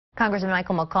Congressman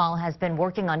Michael McCaul has been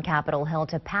working on Capitol Hill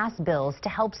to pass bills to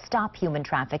help stop human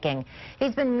trafficking.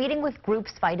 He's been meeting with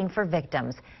groups fighting for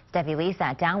victims. Steffi Lee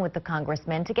sat down with the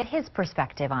congressman to get his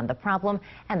perspective on the problem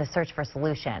and the search for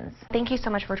solutions. Thank you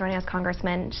so much for joining us,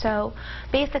 Congressman. So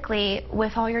basically,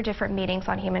 with all your different meetings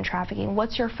on human trafficking,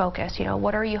 what's your focus?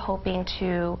 What are you hoping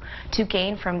to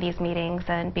gain from these meetings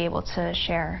and be able to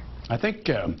share? I think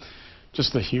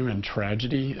just the human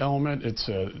tragedy element. It's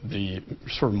the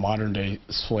sort of modern day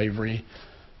slavery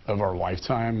of our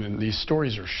lifetime, and these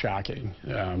stories are shocking.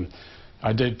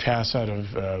 I did pass out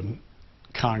of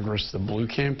Congress the Blue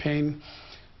Campaign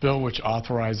bill, which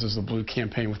authorizes the Blue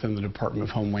Campaign within the Department of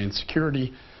Homeland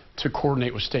Security to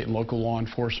coordinate with state and local law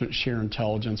enforcement, share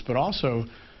intelligence, but also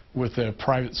with the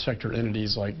private sector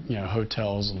entities like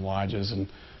hotels and lodges and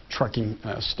trucking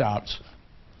stops,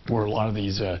 where a lot of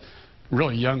these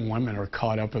really young women are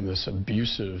caught up in this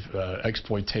abusive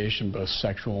exploitation, both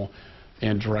sexual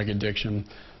and drug addiction.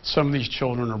 Some of these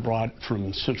children are brought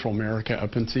from Central America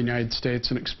up into the United States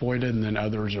and exploited, and then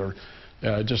others are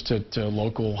just at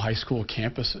local high school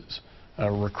campuses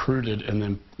recruited, and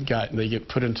then they get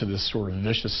put into this sort of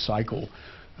vicious cycle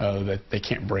that they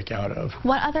can't break out of.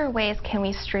 What other ways can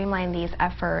we streamline these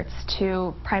efforts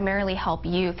to primarily help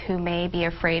youth who may be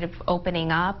afraid of opening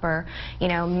up or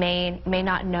may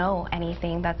not know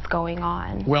anything that's going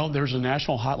on? Well, there's a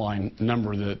national hotline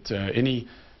number that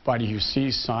anybody who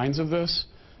sees signs of this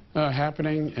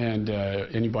happening, and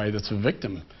anybody that's a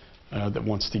victim that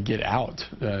wants to get out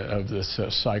of this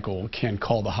cycle can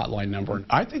call the hotline number. And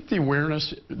I think the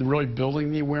awareness, really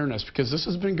building the awareness, because this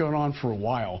has been going on for a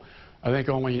while. I think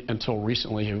only until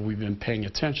recently have we been paying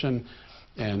attention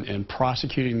and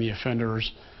prosecuting the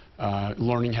offenders,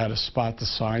 learning how to spot the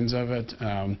signs of it,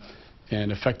 and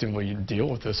effectively deal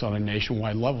with this on a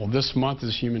nationwide level. This month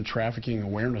is Human Trafficking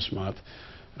Awareness Month,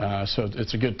 so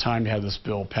it's a good time to have this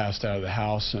bill passed out of the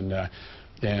House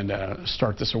and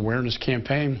start this awareness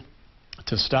campaign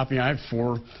to stop. I have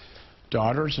 4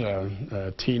 daughters,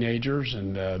 teenagers,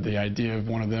 and the idea of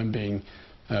one of them being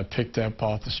picked up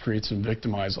off the streets and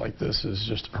victimized like this is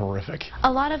just horrific. A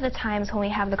lot of the times when we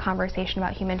have the conversation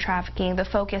about human trafficking, the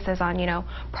focus is on,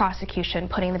 prosecution,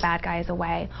 putting the bad guys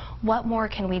away. What more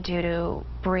can we do to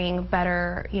bring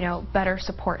better, better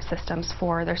support systems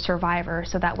for their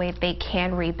survivors so that way they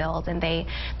can rebuild and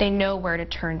they know where to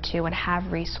turn to and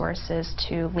have resources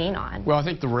to lean on? Well, I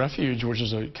think the Refuge, which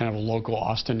is a kind of a local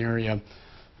Austin area,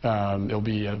 it'll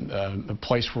be a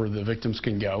place where the victims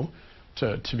can go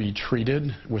to be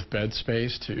treated with bed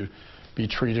space, to be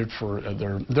treated for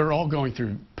they're all going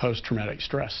through post-traumatic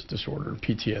stress disorder,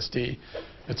 PTSD.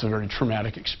 It's a very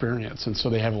traumatic experience, and so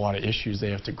they have a lot of issues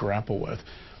they have to grapple with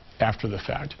after the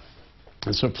fact.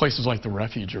 And so places like the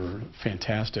Refuge are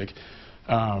fantastic.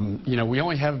 We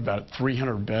only have about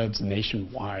 300 beds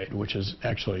nationwide, which is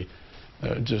actually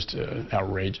just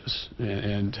outrageous,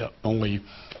 and only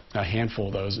a handful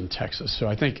of those in Texas. So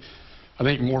I think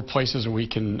more places we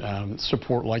can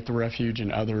support, like the Refuge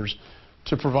and others,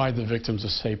 to provide the victims a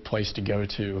safe place to go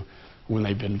to when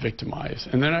they've been victimized.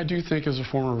 And then I do think, as a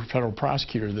former federal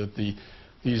prosecutor, that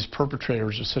these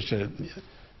perpetrators of such an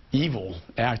evil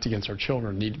act against our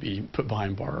children need to be put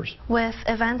behind bars. With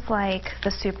events like the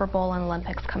Super Bowl and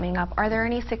Olympics coming up, are there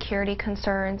any security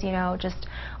concerns, just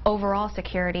overall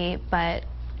security, but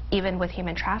even with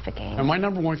human trafficking? And my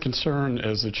 #1 concern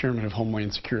as the chairman of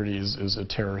Homeland Security is a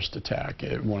terrorist attack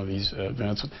at one of these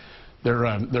events.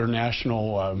 They're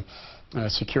national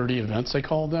security events, they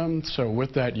call them. So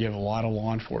with that, you have a lot of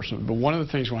law enforcement. But one of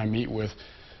the things when I meet with,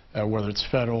 whether it's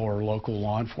federal or local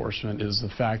law enforcement, is the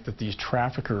fact that these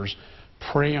traffickers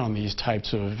prey on these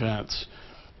types of events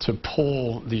to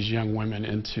pull these young women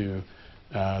into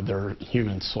their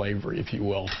human slavery, if you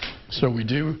will. So we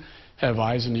do have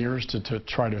eyes and ears to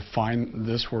try to find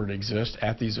this where it exists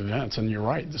at these events. And you're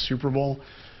right, the Super Bowl,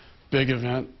 big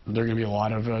event, there are going to be a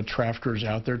lot of traffickers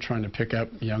out there trying to pick up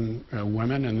young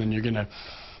women, and then you're going to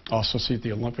also see at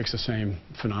the Olympics the same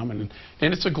phenomenon.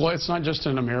 And it's not just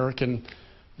an American,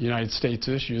 United States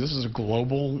issue. This is a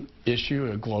global issue,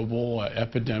 a global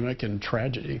epidemic and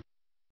tragedy.